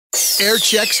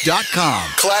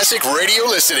airchecks.com. Classic radio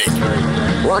listening.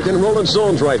 Rock and Rollin'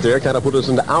 Stones right there kind of put us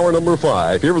into hour number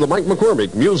 5 here with the Mike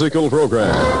McCormick musical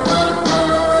program.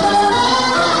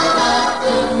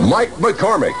 Mike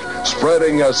McCormick,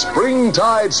 spreading a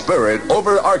springtide spirit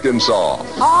over Arkansas.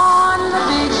 On the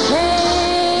big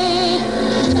hay,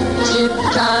 tip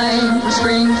time,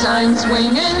 springtime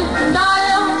swinging,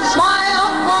 dial, smile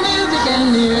for music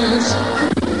and news.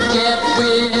 Get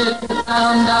with the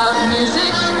sound of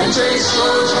music and trace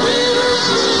those rhythms.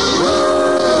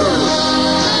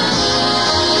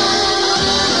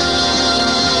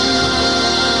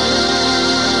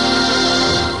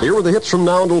 Here are the hits from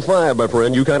now until 5, my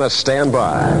friend. You kind of stand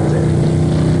by.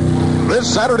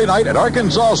 This Saturday night at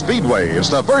Arkansas Speedway is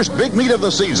the first big meet of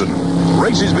the season.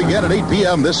 Races begin at 8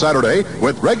 p.m. this Saturday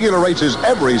with regular races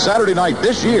every Saturday night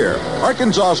this year.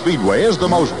 Arkansas Speedway is the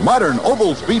most modern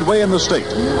oval speedway in the state,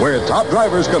 where top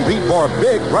drivers compete for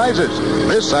big prizes.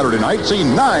 This Saturday night, see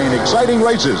 9 exciting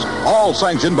races, all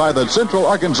sanctioned by the Central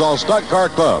Arkansas Stock Car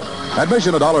Club.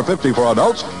 Admission $1.50 for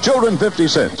adults, children 50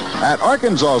 cents. At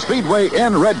Arkansas Speedway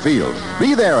in Redfield.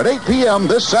 Be there at 8 p.m.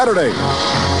 this Saturday.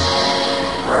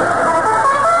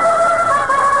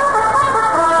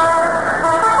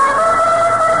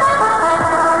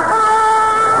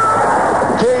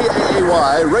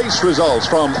 KAAY race results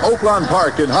from Oaklawn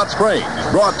Park in Hot Springs.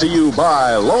 Brought to you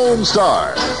by Lone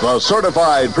Star, the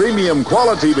certified premium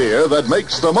quality beer that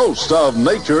makes the most of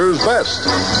nature's best.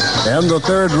 And the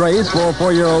third race for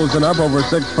 4-year-olds and up over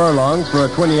 6 furlongs for a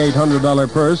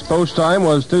 $2,800 purse. Post time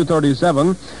was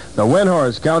 2:37. The Win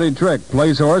Horse, County Trick,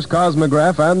 Place Horse,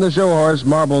 Cosmograph, and the Show Horse,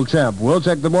 Marble Champ. We'll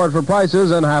check the board for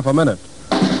prices in half a minute.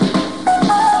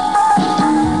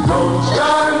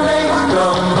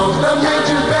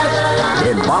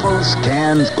 In bottles,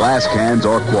 cans, glass cans,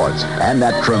 or quarts, and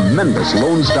that tremendous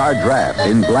Lone Star Draft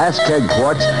in glass keg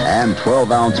quarts and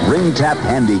 12-ounce ring tap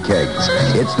handy kegs.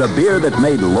 It's the beer that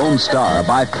made Lone Star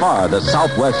by far the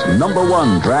Southwest's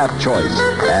 #1 draft choice.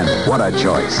 And what a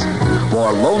choice.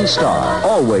 For Lone Star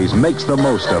always makes the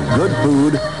most of good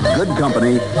food, good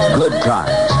company, good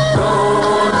times.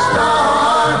 Lone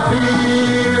Star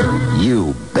Beer.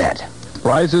 You bet.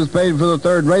 Prices paid for the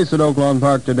third race at Oaklawn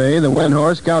Park today. The Win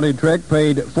Horse, County Trick,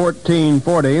 paid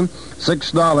 $14.40,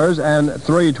 $6 and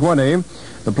 $3.20.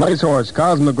 The Place Horse,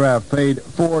 Cosmograph, paid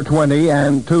 $4.20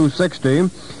 and $2.60.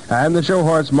 And the Show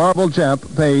Horse, Marble Champ,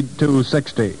 paid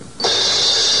 $2.60.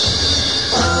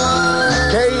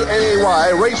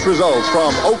 KAAY race results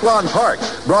from Oaklawn Park,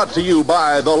 brought to you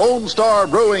by the Lone Star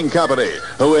Brewing Company,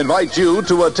 who invite you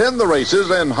to attend the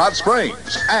races in Hot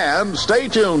Springs. And stay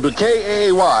tuned to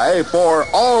KAAY for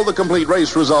all the complete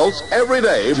race results every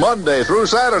day, Monday through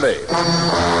Saturday.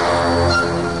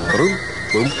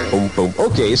 Boom, boom, boom.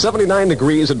 Okay, 79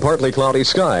 degrees and partly cloudy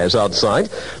skies outside.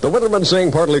 The weatherman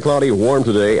saying partly cloudy, warm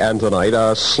today and tonight.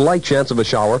 A slight chance of a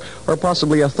shower or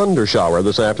possibly a thunder shower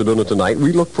this afternoon and tonight.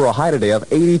 We look for a high today of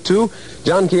 82.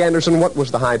 John K. Anderson, what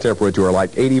was the high temperature?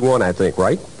 Like 81, I think,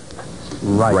 right?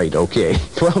 Right, okay.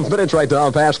 12 minutes right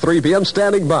now past 3 p.m.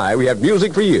 Standing by. We have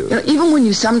music for you. You know, even when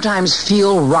you sometimes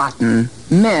feel rotten,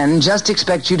 men just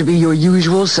expect you to be your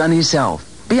usual sunny self.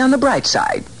 Be on the bright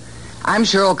side. I'm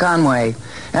Cheryl Conway,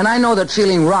 and I know that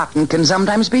feeling rotten can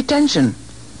sometimes be tension.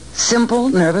 Simple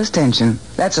nervous tension.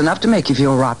 That's enough to make you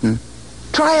feel rotten.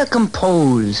 Try a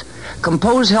Compose.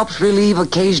 Compose helps relieve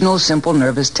occasional simple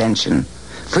nervous tension.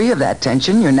 Free of that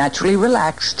tension, you're naturally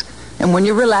relaxed. And when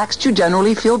you're relaxed, you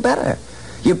generally feel better.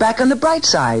 You're back on the bright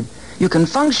side. You can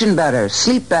function better,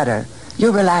 sleep better.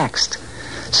 You're relaxed.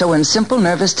 So when simple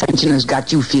nervous tension has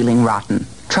got you feeling rotten,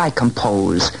 try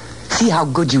Compose. See how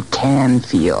good you can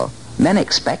feel. Men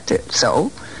expect it,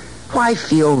 so why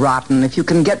feel rotten if you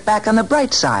can get back on the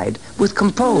bright side with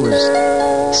Compose?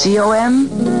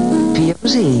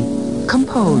 C-O-M-P-O-Z.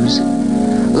 Compose.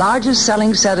 Largest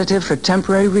selling sedative for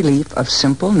temporary relief of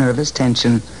simple nervous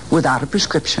tension without a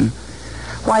prescription.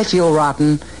 Why feel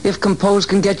rotten if Compose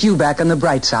can get you back on the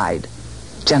bright side?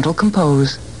 Gentle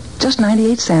Compose. Just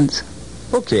 98 cents.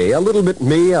 Okay, a little bit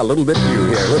me, a little bit you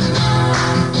here. Listen.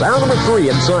 Sound number 3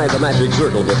 inside the magic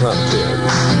circle, the top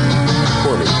 10.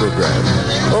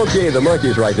 Program. Okay, the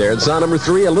Monkeys right there. And sound number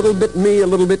 3, a little bit me, a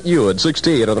little bit you at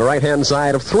 16 on the right-hand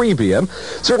side of 3 p.m.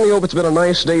 Certainly hope it's been a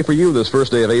nice day for you this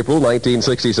first day of April,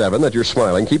 1967, that you're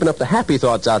smiling, keeping up the happy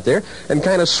thoughts out there, and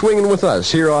kind of swinging with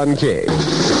us here on KAAY.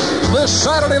 This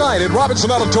Saturday night at Robinson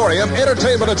Auditorium,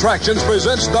 Entertainment Attractions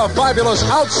presents the fabulous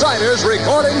Outsiders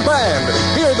Recording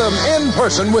Band. Hear them in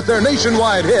person with their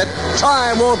nationwide hit,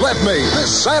 Time Won't Let Me.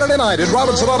 This Saturday night at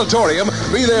Robinson Auditorium.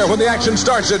 Be there when the action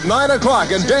starts at 9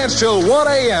 o'clock and dance till 1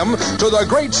 a.m. to the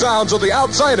great sounds of the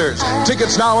Outsiders.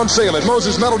 Tickets now on sale at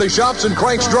Moses Melody Shops and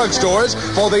Crank's Drugstores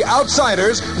for the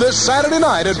Outsiders this Saturday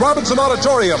night at Robinson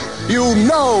Auditorium. You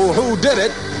know who did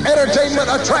it. Entertainment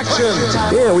Attractions.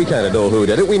 Yeah, we kind of know who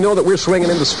did it. We know that we're swinging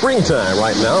into springtime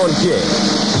right now on KAAY.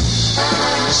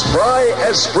 Spry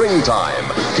as springtime.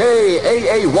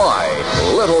 KAAY,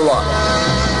 Little Rock.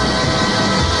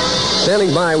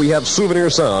 Standing by, we have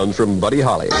souvenir sounds from Buddy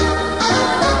Holly.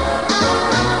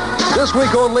 This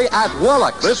week only at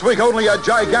Wallach's. This week only a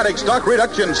gigantic stock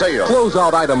reduction sale.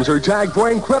 Closeout items are tagged for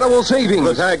incredible savings.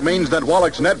 The tag means that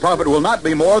Wallach's net profit will not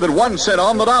be more than 1 cent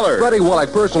on the dollar. Freddie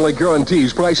Wallach personally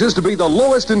guarantees prices to be the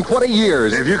lowest in 20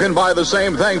 years. If you can buy the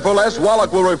same thing for less,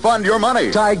 Wallach will refund your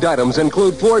money. Tagged items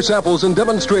include floor samples and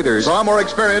demonstrators. Some are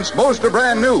experienced, most are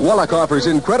brand new. Wallach offers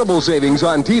incredible savings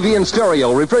on TV and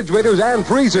stereo, refrigerators and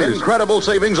freezers. Incredible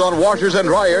savings on washers and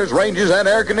dryers, ranges and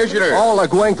air conditioners. All are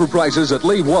going for prices that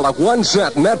leave Wallach 1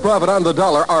 cent net profit on the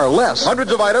dollar or less.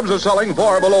 Hundreds of items are selling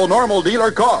far below normal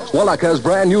dealer cost. Wallach has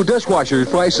brand new dishwashers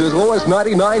priced as low as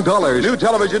 $99. New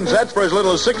television sets for as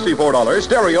little as $64.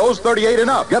 Stereos, $38 and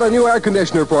up. Get a new air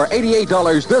conditioner for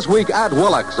 $88 this week at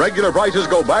Wallach's. Regular prices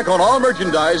go back on all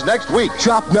merchandise next week.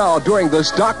 Shop now during the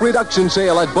stock reduction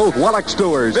sale at both Wallach's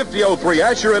stores. 5003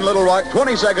 Asher in Little Rock,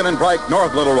 22nd and Pike,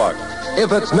 North Little Rock.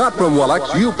 If it's not from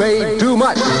Wallach's, you paid too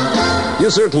much. You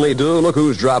certainly do. Look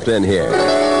who's dropped in here.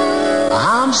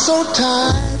 I'm so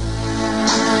tired.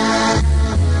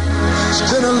 It's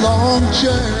been a long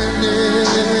journey.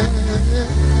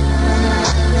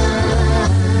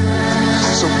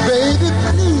 So baby,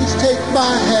 please take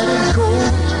my hat and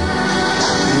coat.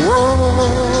 Whoa,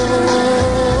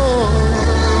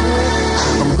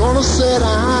 I'm gonna sit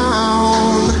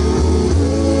down,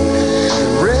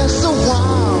 rest a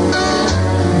while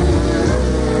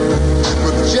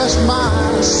with just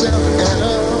myself and a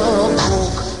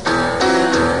Coke.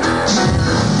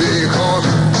 Because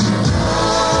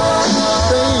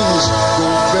things go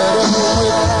better with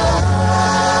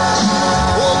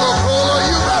Coca-Cola.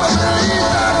 You better believe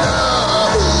that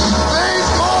now. Things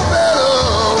go better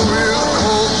with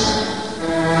Coke.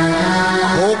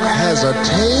 Coke has a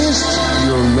taste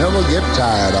you'll never get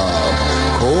tired of.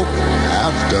 Coke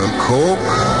after Coke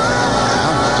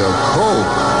after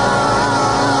Coke.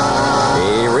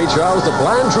 Hey, Ray Charles, the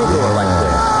blind troubadour right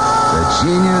there. The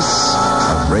genius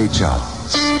of Ray Charles.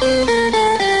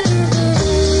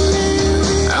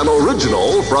 An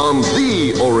original from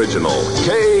the original.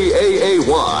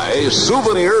 KAAY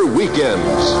Souvenir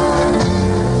Weekends.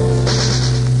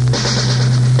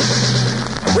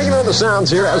 Bringing on the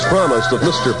sounds here, as promised, of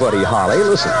Mr. Buddy Holly.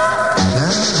 Listen.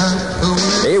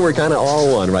 Hey, we're kind of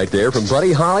all one right there from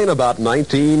Buddy Holly in about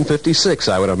 1956,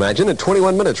 I would imagine. At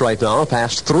 21 minutes right now,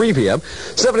 past 3 p.m.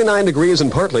 79 degrees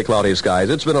and partly cloudy skies.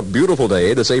 It's been a beautiful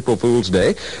day, this April Fool's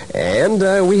Day. And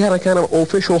we had a kind of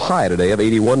official high today of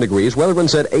 81 degrees. Weatherman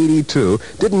said 82.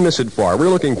 Didn't miss it far. We're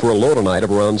looking for a low tonight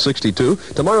of around 62.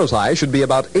 Tomorrow's high should be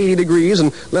about 80 degrees.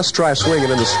 And let's try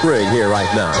swinging in the spring here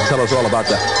right now. Tell us all about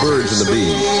the birds and the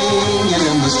bees. Swinging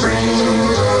in the spring,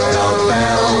 the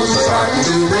bells are starting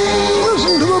to ring.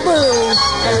 Listen to the bells.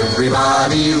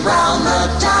 Everybody round the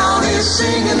town is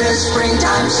singing this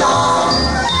springtime song.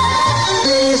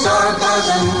 Bees are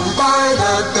buzzing by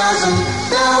the dozen,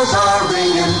 bells are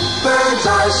ringing, birds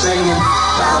are singing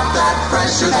about that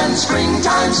fresher than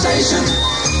springtime station.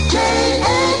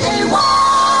 KAAY,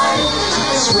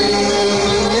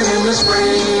 swinging in the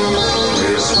spring,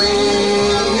 we're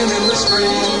swinging in the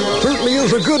spring. Certainly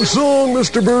is a good song,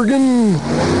 Mr. Bergen.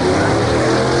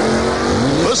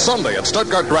 This Sunday at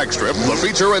Stuttgart Drag Strip, the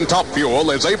feature in Top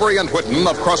Fuel is Avery and Whitten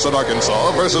of Cressett,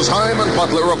 Arkansas versus Heim and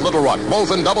Butler of Little Rock,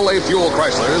 both in AA fuel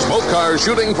Chryslers, both cars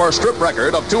shooting for a strip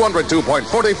record of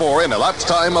 202.44 in a lapse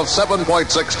time of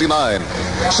 7.69.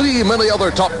 See many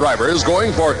other top drivers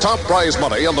going for top prize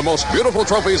money and the most beautiful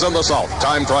trophies in the South.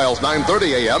 Time trials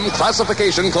 9:30 a.m.,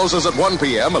 classification closes at 1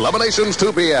 p.m., eliminations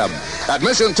 2 p.m.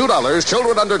 Admission $2,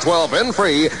 children under 12 in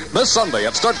free this Sunday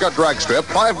at Stuttgart Drag Strip,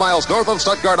 5 miles north of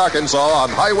Stuttgart, Arkansas on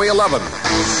Highway 11.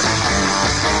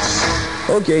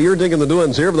 Okay, you're digging the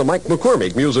doings here of the Mike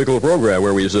McCormick musical program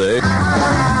where we say...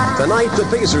 Tonight, the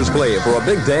Pacers play for a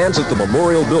big dance at the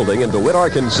Memorial Building in DeWitt,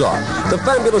 Arkansas. The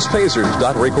fabulous Pacers,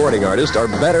 recording artists, are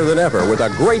better than ever with a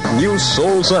great new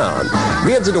soul sound.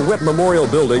 Be at the DeWitt Memorial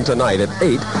Building tonight at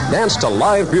 8. Dance to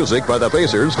live music by the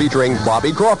Pacers featuring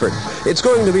Bobby Crawford. It's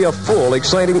going to be a full,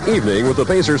 exciting evening with the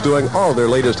Pacers doing all their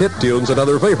latest hit tunes and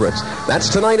other favorites. That's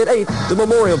tonight at 8, the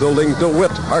Memorial Building,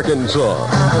 DeWitt, Arkansas.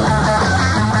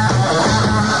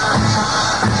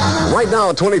 Right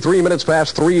now, 23 minutes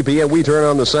past 3 p.m., we turn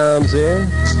on the sounds here.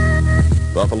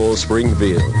 Buffalo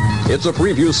Springfield. It's a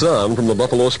preview sound from the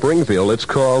Buffalo Springfield. It's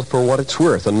called For What It's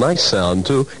Worth. A nice sound,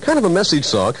 too. Kind of a message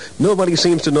song. Nobody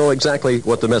seems to know exactly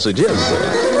what the message is.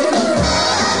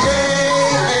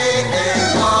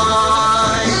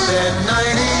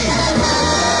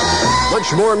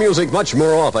 Much more music, much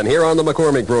more often here on the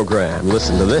McCormick program.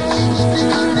 Listen to this.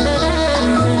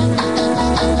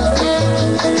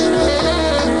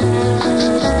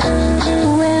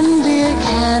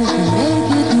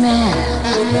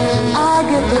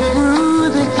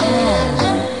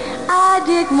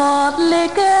 Malt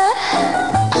liquor.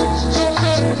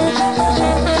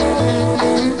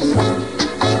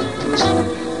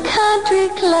 Country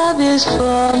club is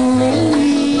for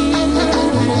me.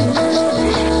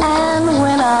 And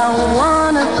when I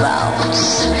wanna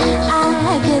bounce,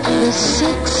 I get the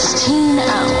 16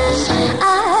 ounce.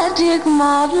 I dig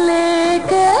malt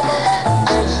liquor.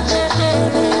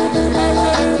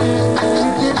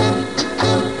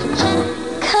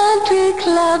 Country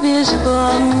club is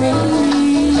for me.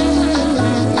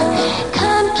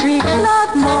 Country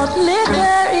club malt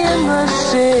liquor in the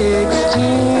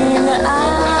 16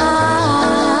 ounce.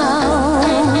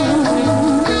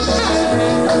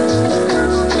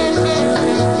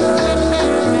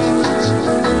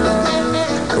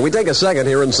 We take a second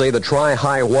here and say the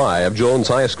Tri-High-Y of Jones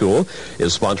High School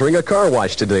is sponsoring a car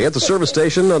wash today at the service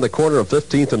station on the corner of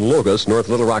 15th and Locust, North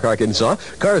Little Rock, Arkansas.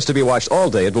 Cars to be washed all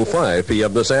day until 5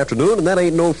 p.m. this afternoon, and that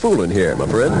ain't no fooling here, my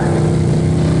friend.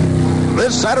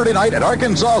 This Saturday night at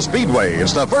Arkansas Speedway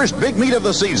is the first big meet of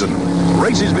the season.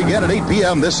 Races begin at 8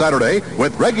 p.m. this Saturday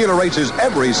with regular races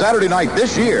every Saturday night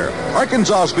this year.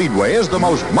 Arkansas Speedway is the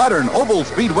most modern oval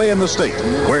speedway in the state,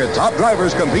 where top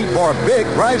drivers compete for big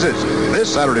prizes.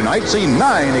 This Saturday night, see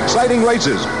 9 exciting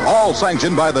races, all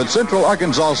sanctioned by the Central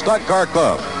Arkansas Stock Car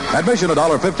Club. Admission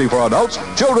 $1.50 for adults,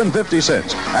 children 50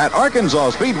 cents at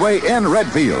Arkansas Speedway in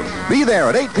Redfield. Be there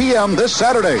at 8 p.m. this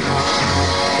Saturday.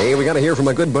 Hey, we got to hear from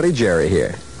my good buddy Jerry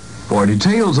here. For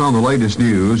details on the latest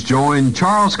news, join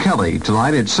Charles Kelly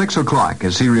tonight at 6 o'clock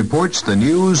as he reports the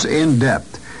news in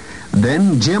depth.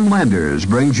 Then Jim Landers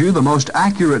brings you the most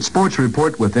accurate sports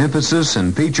report with emphasis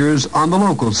and features on the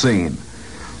local scene.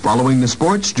 Following the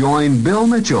sports, join Bill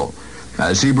Mitchell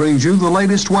as he brings you the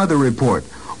latest weather report,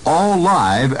 all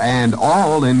live and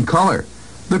all in color.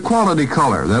 The quality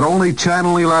color that only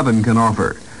Channel 11 can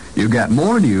offer. You got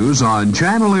more news on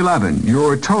Channel 11,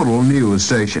 your total news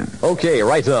station. Okay,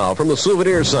 right now, from the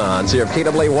Souvenir Sounds here of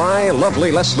KAAY,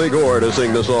 lovely Leslie Gore to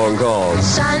sing the song called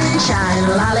Sunshine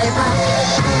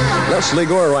Lollipop. Leslie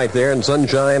Gore right there, and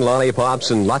sunshine, lollipops,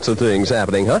 and lots of things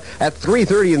happening, huh? At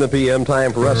 3:30 in the p.m.,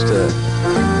 time for us to...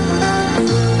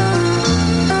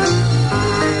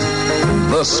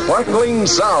 The sparkling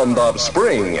sound of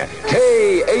spring.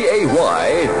 KAAY,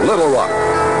 Little Rock.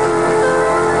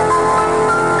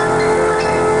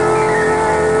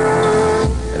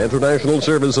 International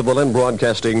service of the Lynn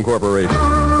Broadcasting Corporation.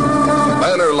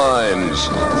 Banner lines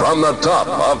from the top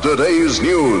of today's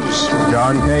news.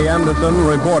 John K. Anderson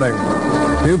reporting.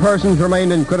 2 persons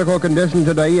remained in critical condition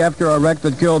today after a wreck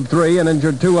that killed 3 and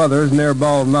injured 2 others near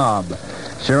Bald Knob.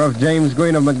 Sheriff James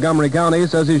Green of Montgomery County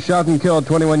says he shot and killed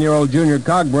 21-year-old Junior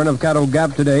Cogburn of Caddo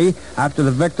Gap today after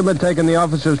the victim had taken the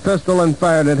officer's pistol and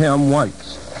fired at him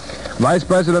once. Vice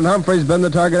President Humphrey's been the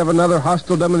target of another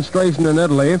hostile demonstration in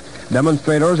Italy.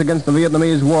 Demonstrators against the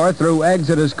Vietnamese war threw eggs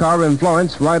at his car in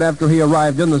Florence right after he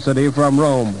arrived in the city from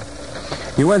Rome.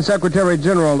 UN Secretary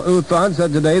General U Thant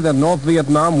said today that North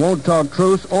Vietnam won't talk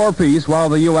truce or peace while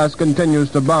the U.S.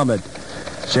 continues to bomb it.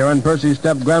 Sharon Percy's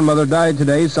step-grandmother died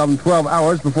today, some 12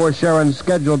 hours before Sharon's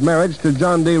scheduled marriage to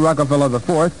John D. Rockefeller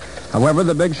IV. However,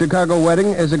 the big Chicago wedding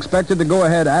is expected to go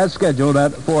ahead as scheduled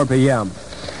at 4 p.m.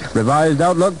 Revised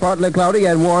outlook, partly cloudy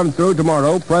and warm through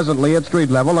tomorrow. Presently at street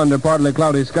level under partly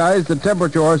cloudy skies, the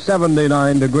temperature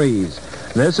 79 degrees.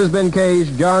 This has been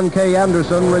KAAY's John K.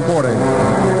 Anderson reporting.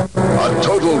 A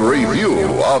total review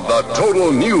of the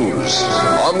total news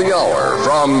on the hour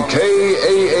from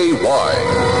KAAY.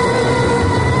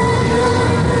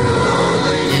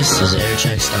 This is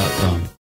airchecks.com.